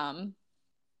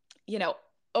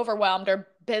 overwhelmed or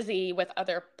busy with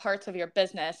other parts of your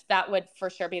business, that would for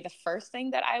sure be the first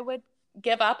thing that I would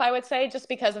give up, I would say, just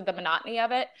because of the monotony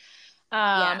of it.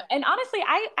 And honestly,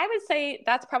 I would say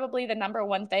that's probably the number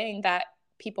one thing that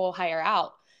people hire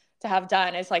out to have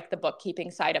done is like the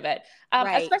bookkeeping side of it.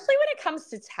 Right. Especially when it comes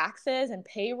to taxes and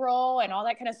payroll and all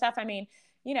that kind of stuff. I mean,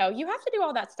 you have to do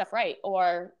all that stuff right,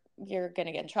 or you're going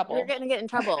to get in you're trouble. going to get in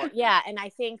trouble. Yeah. And I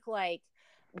think like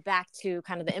back to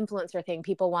kind of the influencer thing,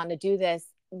 people want to do this,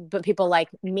 but people like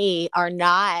me are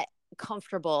not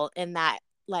comfortable in that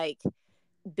like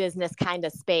business kind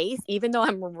of space. Even though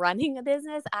I'm running a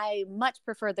business, I much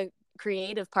prefer the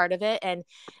creative part of it. And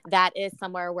that is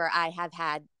somewhere where I have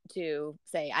had to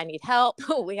say, I need help.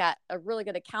 We got a really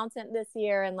good accountant this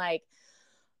year. And like,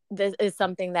 this is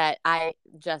something that I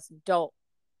just don't,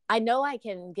 I know I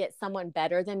can get someone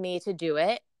better than me to do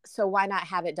it. So why not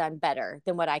have it done better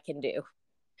than what I can do?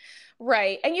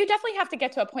 Right. And you definitely have to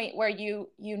get to a point where you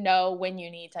know when you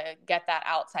need to get that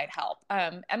outside help.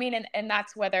 I mean, and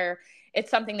that's whether it's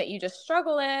something that you just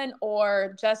struggle in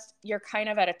or just you're kind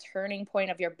of at a turning point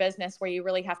of your business where you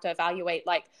really have to evaluate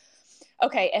like,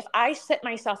 okay, if I sit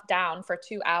myself down for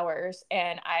 2 hours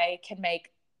and I can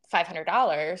make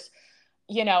 $500,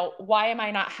 why am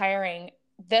I not hiring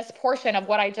this portion of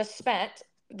what I just spent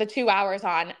the 2 hours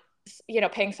on,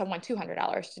 paying someone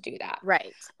 $200 to do that?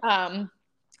 Right.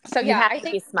 So You yeah, have I to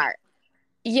be think smart.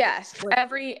 yes,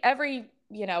 every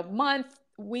month,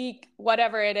 week,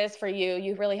 whatever it is for you,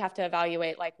 you really have to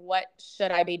evaluate like what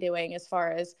should I be doing as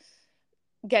far as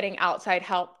getting outside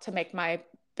help to make my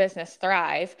business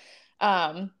thrive.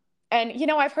 Um,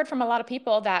 and I've heard from a lot of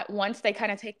people that once they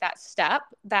kind of take that step,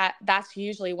 that's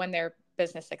usually when their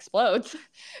business explodes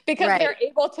because Right. they're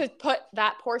able to put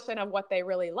that portion of what they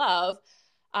really love,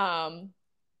 um,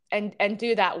 and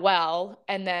do that well,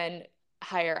 and then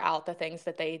hire out the things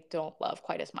that they don't love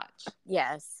quite as much.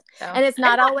 Yes. So, And it's and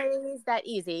not always that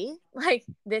easy. Like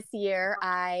this year,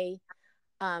 I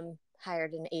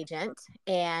hired an agent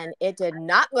and it did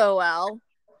not go well.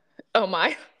 oh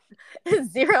my,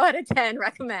 0 out of 10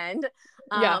 recommend.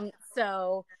 yeah,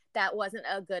 So that wasn't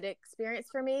a good experience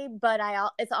for me, but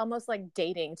it's almost like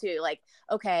dating too. Like,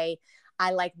 okay,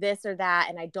 I like this or that,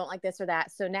 and I don't like this or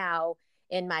that. So now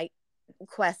in my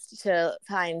quest to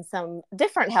find some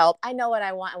different help, I know what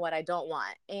I want and what I don't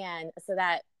want. And so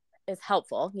that is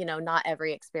helpful. Not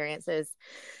every experience is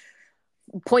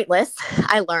pointless.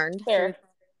 I learned through. sure.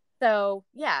 So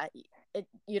yeah,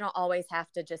 you don't always have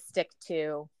to just stick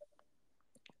to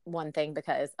one thing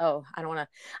because I don't want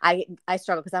to I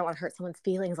struggle because I don't want to hurt someone's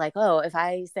feelings, like, oh, if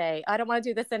I say I don't want to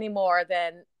do this anymore,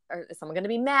 then or is someone going to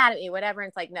be mad at me, whatever. And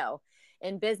it's like, no,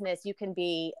 in business you can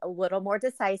be a little more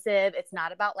decisive. It's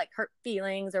not about like hurt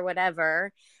feelings or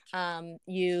whatever.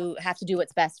 You have to do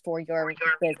what's best for your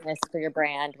business, for your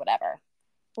brand, whatever.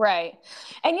 Right.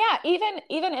 And yeah,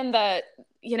 even in the,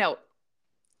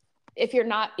 if you're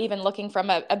not even looking from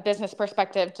a business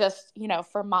perspective, just,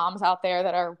 for moms out there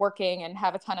that are working and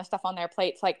have a ton of stuff on their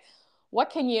plates, like what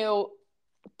can you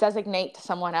designate to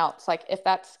someone else? Like if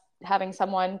that's having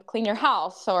someone clean your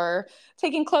house or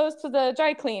taking clothes to the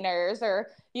dry cleaners or,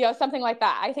 something like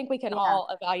that. I think we can Yeah. all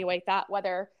evaluate that,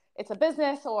 whether it's a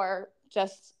business or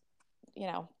just,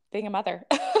 being a mother,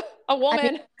 a I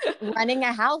woman. mean, running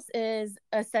a house is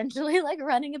essentially like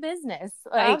running a business.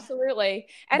 Like Absolutely.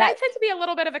 And I that. tend to be a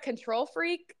little bit of a control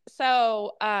freak.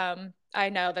 So I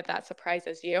know that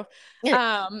surprises you.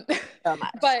 Um, So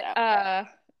much but so.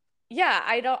 yeah,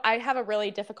 I have a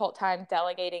really difficult time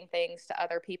delegating things to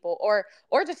other people or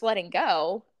just letting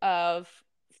go of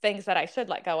things that I should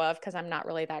let go of because I'm not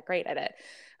really that great at it.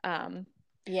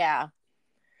 Yeah.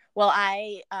 Well,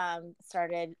 I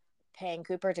started paying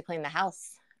Cooper to clean the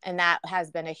house, and that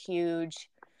has been a huge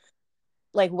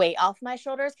like weight off my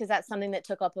shoulders because that's something that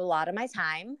took up a lot of my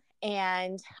time,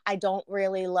 and I don't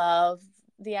really love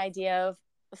the idea of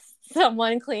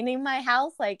someone cleaning my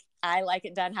house. Like I like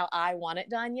it done how I want it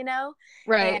done. And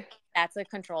Right. that's a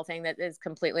control thing that is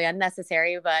completely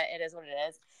unnecessary, but it is what it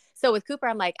is. So with Cooper,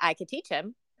 I'm like, I could teach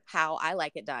him how I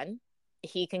like it done.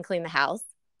 He can clean the house.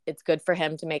 It's good for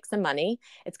him to make some money.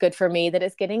 It's good for me that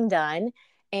it's getting done.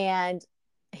 And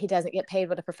he doesn't get paid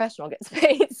what a professional gets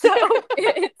paid. So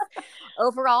it's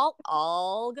overall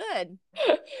all good.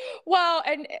 Well,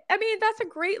 and I mean, that's a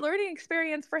great learning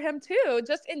experience for him too,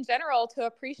 just in general to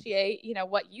appreciate,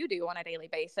 what you do on a daily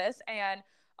basis. And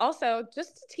also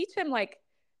just to teach him like,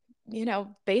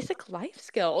 basic life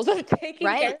skills of taking care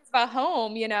Right. of a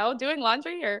home, doing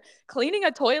laundry or cleaning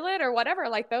a toilet or whatever.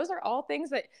 Like those are all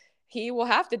things that he will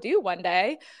have to do one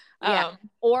day. Yeah.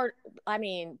 Or, I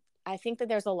mean, I think that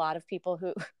there's a lot of people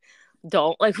who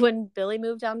don't. Like when Billy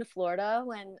moved down to Florida,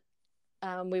 when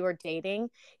we were dating,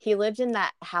 he lived in a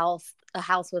house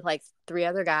with like 3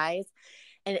 other guys.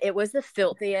 And it was the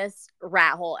filthiest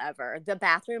rat hole ever. The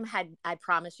bathroom had, I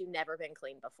promise you, never been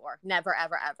cleaned before. Never,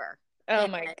 ever, ever. Oh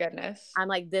And my goodness. I'm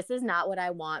like, this is not what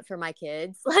I want for my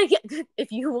kids. Like,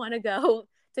 if you want to go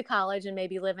to college and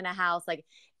maybe live in a house, like,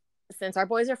 since our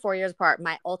boys are 4 years apart,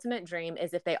 my ultimate dream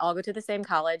is if they all go to the same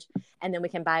college, and then we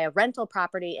can buy a rental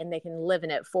property and they can live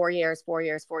in it 4 years, 4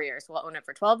 years, 4 years. We'll own it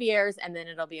for 12 years and then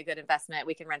it'll be a good investment.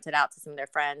 We can rent it out to some of their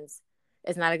friends.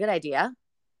 Isn't that a good idea?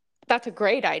 That's a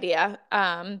great idea.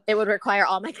 It would require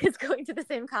all my kids going to the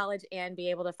same college and be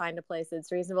able to find a place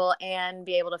that's reasonable and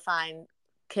be able to find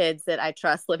kids that I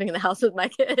trust living in the house with my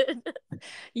kid.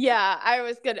 Yeah, I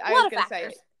was A lot of gonna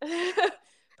say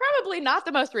probably not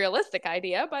the most realistic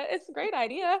idea, but it's a great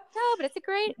idea. No, but it's a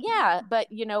great, yeah.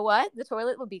 But you know what? The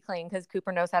toilet will be clean because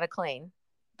Cooper knows how to clean.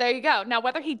 There you go. Now,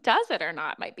 whether he does it or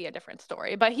not might be a different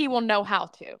story, but he will know how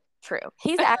to. True.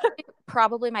 He's actually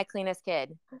probably my cleanest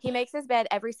kid. He makes his bed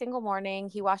every single morning.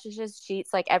 He washes his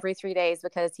sheets like every 3 days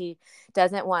because he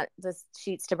doesn't want the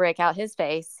sheets to break out his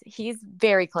face. He's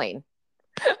very clean.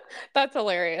 That's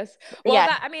hilarious. Well,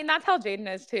 yeah. that's how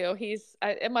Jaden is too. He's,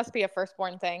 it must be a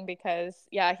firstborn thing because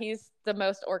yeah, he's the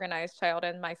most organized child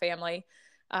in my family.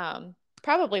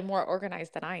 Probably more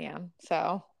organized than I am.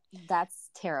 So that's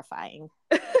terrifying.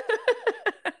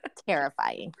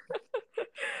 Terrifying.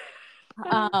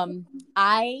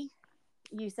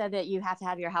 You said that you have to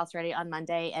have your house ready on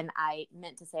Monday, and I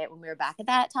meant to say it when we were back at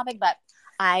that topic, but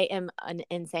I am an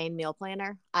insane meal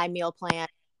planner. I meal plan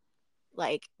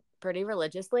like pretty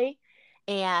religiously,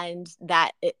 and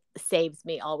that it saves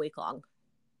me all week long.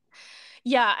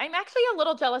 Yeah, I'm actually a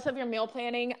little jealous of your meal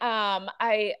planning. I'm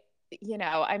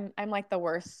like the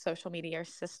worst social media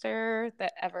sister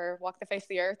that ever walked the face of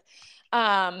the earth.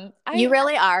 You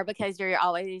really are, because you're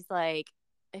always like,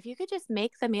 if you could just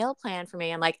make the meal plan for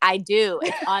me. I'm like, I do.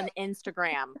 It's on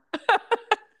Instagram.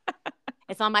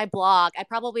 It's on my blog. I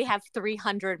probably have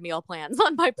 300 meal plans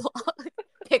on my blog.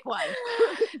 Pick one.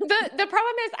 The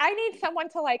problem is I need someone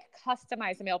to like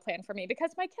customize a meal plan for me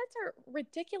because my kids are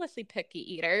ridiculously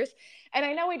picky eaters. And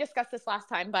I know we discussed this last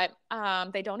time, but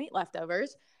they don't eat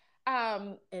leftovers.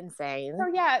 Insane. So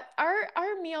yeah,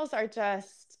 our meals are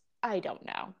just, I don't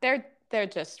know. They're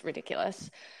just ridiculous.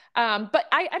 But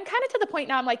I'm kind of to the point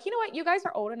now. I'm like, you know what? You guys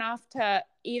are old enough to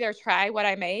either try what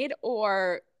I made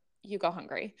or you go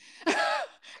hungry.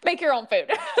 Make your own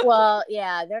food. Well,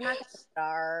 yeah, they're not going to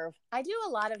starve. I do a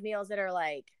lot of meals that are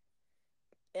like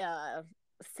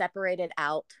separated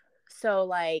out. So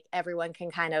like everyone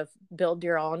can kind of build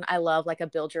your own. I love like a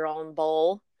build your own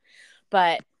bowl.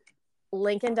 But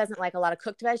Lincoln doesn't like a lot of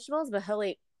cooked vegetables, but he'll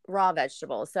eat raw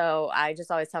vegetables. So I just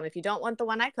always tell him, if you don't want the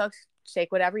one I cooked,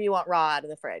 take whatever you want raw out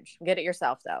of the fridge. Get it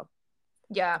yourself though.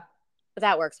 Yeah. But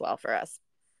that works well for us.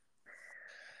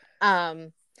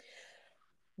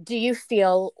 Do you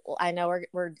feel, I know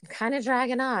we're kind of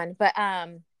dragging on, but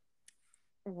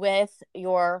with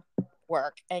your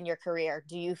work and your career,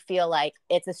 do you feel like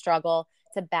it's a struggle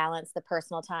to balance the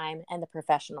personal time and the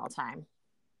professional time?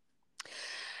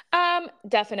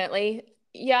 Definitely.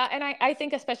 Yeah. And I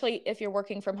think especially if you're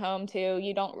working from home too,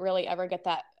 you don't really ever get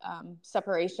that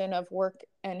separation of work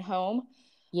and home.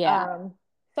 Yeah.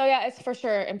 So yeah, it's for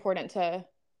sure important to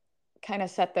kind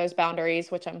of set those boundaries,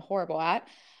 which I'm horrible at.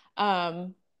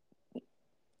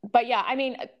 But yeah, I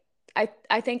mean,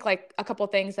 I think like a couple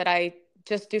things that I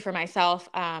just do for myself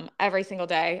every single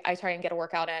day. I try and get a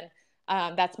workout in.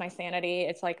 That's my sanity.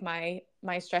 It's like my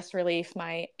stress relief,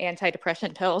 my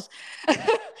antidepressant pills.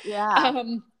 Yeah.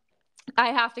 I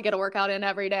have to get a workout in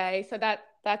every day. So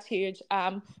that's huge.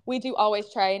 We do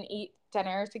always try and eat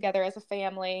dinner together as a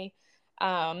family.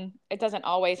 It doesn't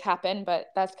always happen, but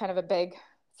that's kind of a big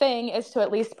thing, is to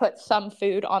at least put some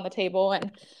food on the table,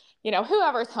 and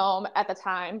whoever's home at the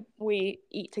time, we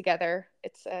eat together.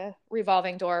 It's a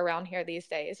revolving door around here these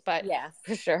days, but yeah,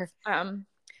 for sure.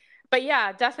 But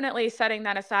yeah, definitely setting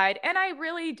that aside. And I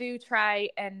really do try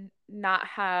and not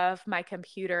have my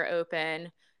computer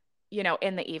open,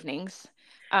 in the evenings.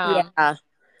 Yeah.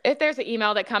 If there's an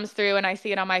email that comes through and I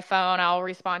see it on my phone, I'll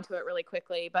respond to it really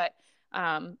quickly. But,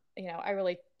 I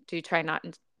really do try not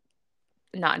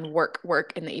in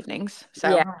work in the evenings. So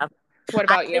yeah. What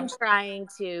about you? I'm trying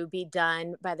to be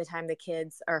done by the time the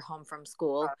kids are home from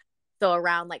school. So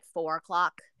around like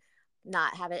 4:00,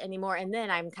 not have it anymore. And then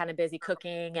I'm kind of busy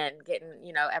cooking and getting,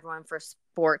 everyone for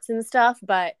sports and stuff.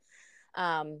 But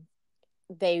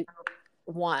they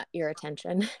want your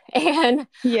attention. And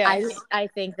Yes. I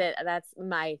think that that's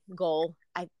my goal.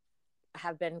 I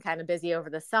have been kind of busy over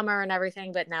the summer and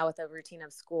everything, but now with the routine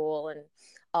of school and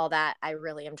all that, I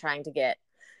really am trying to get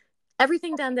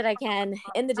everything done that I can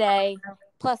in the day,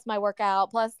 plus my workout,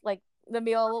 plus like the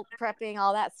meal prepping,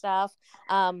 all that stuff.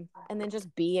 And then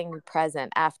just being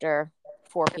present after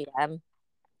 4 p.m.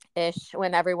 ish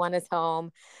when everyone is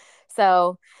home.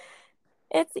 So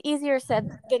it's easier said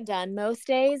than done most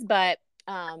days, but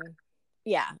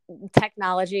yeah,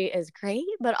 technology is great,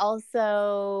 but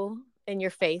also in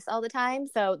your face all the time.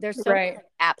 So there's so many Right. like,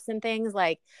 apps and things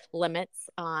like limits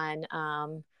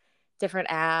on different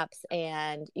apps,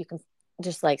 and you can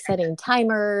just like setting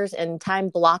timers and time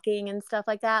blocking and stuff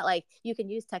like that. Like you can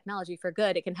use technology for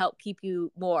good. It can help keep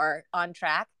you more on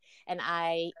track. And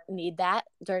I need that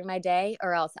during my day,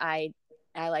 or else I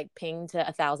like ping to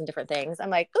 1,000 different things. I'm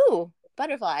like, ooh,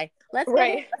 butterfly. Let's go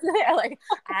Right. here. Like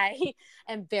I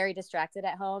am very distracted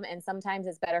at home, and sometimes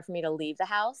it's better for me to leave the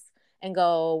house and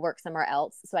go work somewhere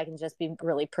else so I can just be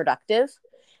really productive.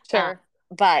 Uh, Sure.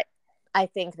 but I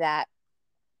think that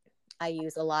I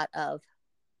use a lot of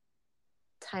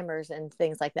timers and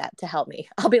things like that to help me.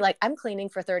 I'll be like, I'm cleaning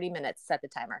for 30 minutes, set the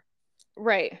timer.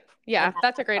 Right. And Yeah, that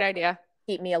that's a great idea.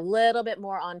 keep me a little bit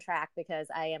more on track because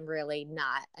I am really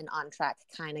not an on track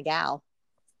kind of gal.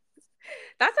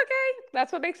 That's okay.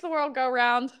 That's what makes the world go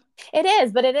round. It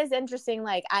is, but it is interesting.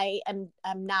 Like I'm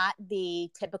not the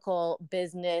typical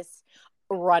business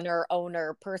runner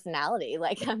owner personality.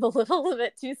 Like I'm a little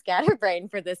bit too scatterbrained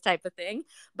for this type of thing,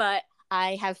 but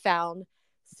I have found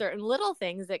certain little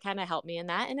things that kind of help me in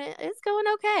that, and it's going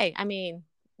okay. I mean,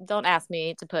 don't ask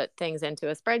me to put things into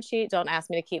a spreadsheet. Don't ask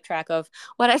me to keep track of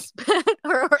what I spent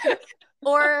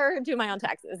or do my own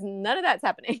taxes. None of that's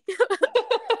happening.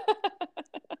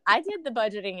 I did the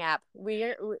budgeting app.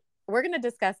 We're going to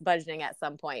discuss budgeting at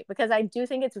some point because I do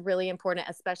think it's really important,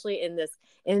 especially in this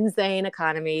insane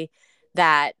economy,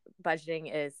 that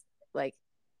budgeting is like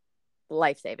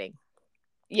life-saving.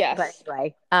 But Yes.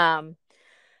 anyway,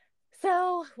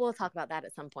 so we'll talk about that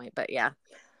at some point. But yeah,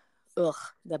 ugh,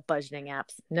 the budgeting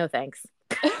apps. No thanks.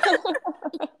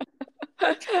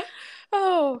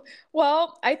 Oh,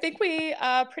 well, I think we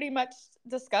pretty much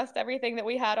discussed everything that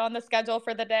we had on the schedule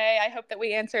for the day. I hope that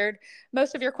we answered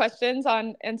most of your questions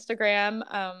on Instagram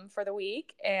for the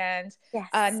week. And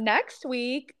Yes. next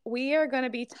week, we are going to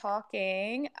be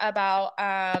talking about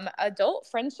adult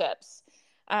friendships,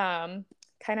 kind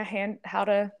of how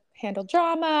to handle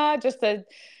drama, just the,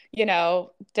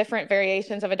 different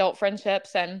variations of adult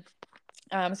friendships. And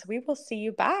so we will see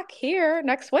you back here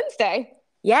next Wednesday.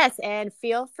 Yes, and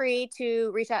feel free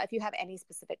to reach out if you have any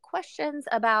specific questions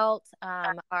about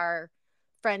our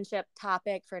friendship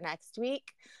topic for next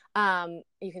week.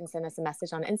 You can send us a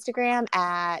message on Instagram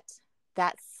at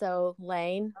that's so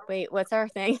lane. Wait, what's our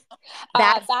thing?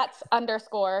 That's That's _so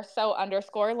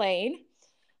 _lane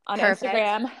on perfect.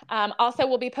 Instagram. Also,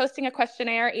 we'll be posting a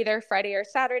questionnaire either Friday or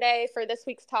Saturday for this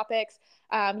week's topics.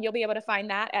 You'll be able to find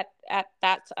that at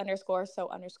that's _so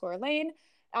 _lane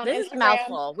on This is a Instagram.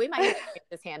 mouthful. We might need to change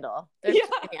this handle. There's Yeah.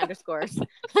 too many underscores.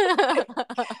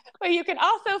 But you can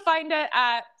also find it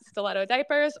at Stiletto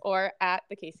Diapers or at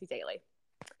the Casey Daily.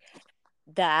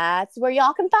 That's where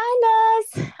y'all can find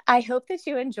us. I hope that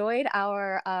you enjoyed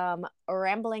our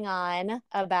rambling on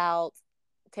about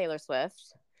Taylor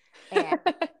Swift and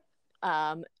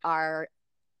our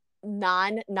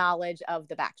non-knowledge of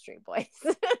the Backstreet Boys.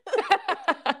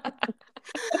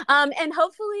 And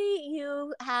hopefully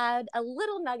you had a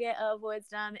little nugget of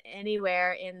wisdom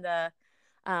anywhere in the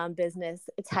business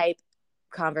type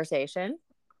conversation.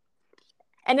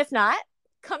 And if not,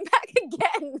 come back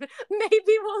again.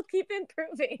 Maybe we'll keep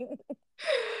improving.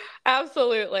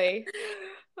 Absolutely.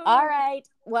 All right.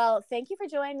 Well, thank you for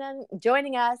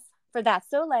joining us for That's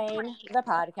So Lane, the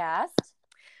podcast.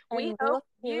 We And we hope will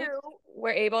see you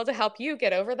were able to help you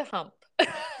get over the hump.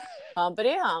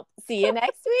 humpity hump. See you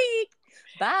next week.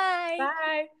 Bye.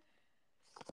 Bye.